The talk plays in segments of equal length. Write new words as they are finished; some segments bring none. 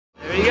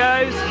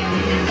goes.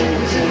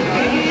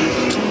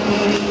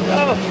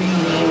 Oh.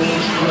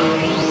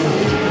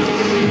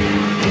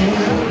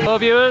 Well,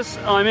 viewers,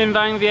 I'm in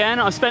Vang Vieng.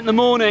 I've spent the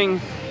morning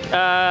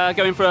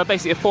going for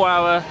basically a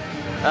 4-hour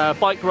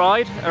bike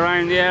ride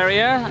around the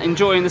area,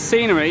 enjoying the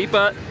scenery,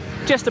 but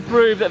just to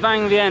prove that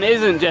Vang Vieng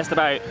isn't just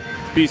about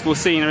beautiful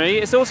scenery,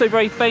 it's also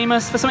very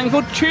famous for something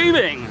called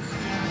tubing.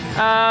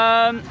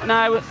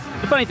 Now,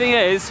 the funny thing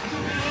is,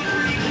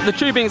 the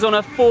tubing's on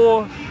a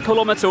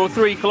 4-kilometre or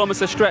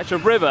 3-kilometre stretch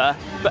of river,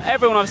 but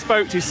everyone I've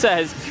spoke to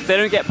says they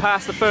don't get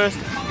past the first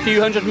few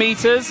hundred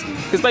metres,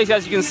 because basically,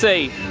 as you can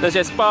see, there's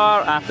just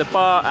bar after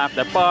bar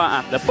after bar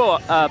after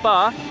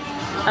bar,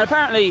 and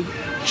apparently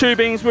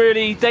tubing's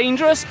really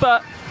dangerous,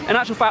 but in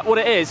actual fact what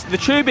it is, the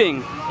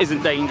tubing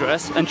isn't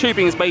dangerous, and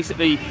tubing is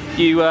basically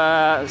you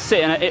sit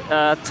in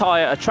a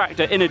tyre, a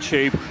tractor in a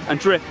tube and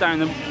drift down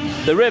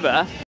the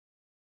river.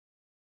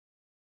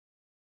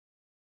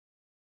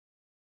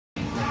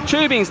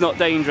 Tubing's not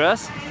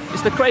dangerous,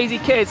 it's the crazy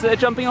kids that are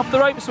jumping off the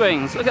rope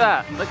swings. Look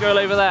at that, the girl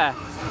over there.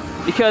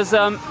 Because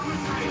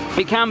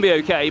it can be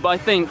okay, but I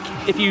think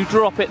if you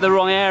drop it the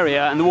wrong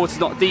area and the water's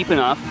not deep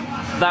enough,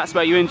 that's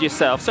where you injure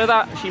yourself. So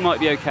that, she might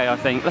be okay, I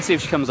think. Let's see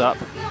if she comes up.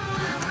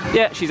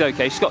 Yeah, she's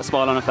okay, she's got a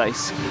smile on her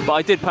face. But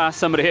I did pass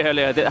somebody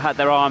earlier that had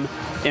their arm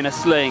in a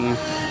sling.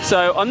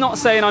 So I'm not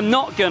saying I'm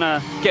not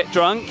gonna get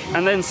drunk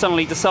and then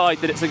suddenly decide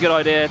that it's a good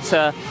idea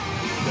to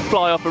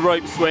fly off a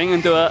rope swing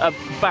and do a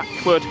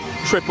backward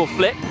triple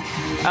flip.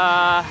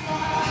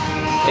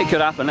 It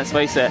could happen, let's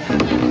face it.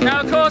 Now,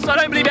 of course, I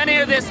don't believe any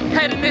of this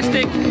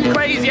hedonistic,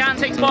 crazy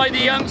antics by the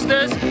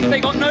youngsters.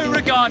 They got no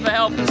regard for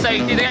health and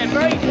safety. They're getting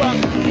very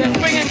drunk, they're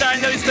swinging down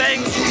those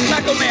things.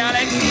 Back on me,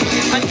 Alex.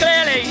 And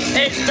clearly,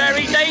 it's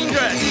very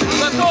dangerous.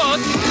 But of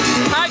course,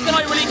 how can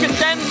I really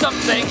condemn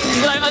something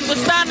without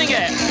understanding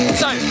it?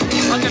 So,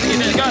 I'm going to give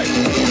it a go.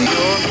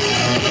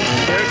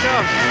 Here it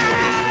comes.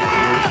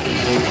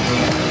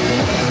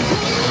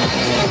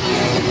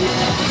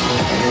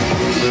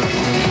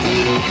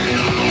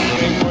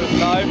 Swimming for his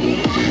life.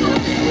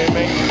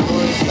 Swimming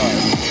for his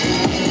life.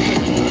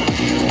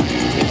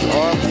 His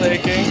arms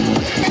aching.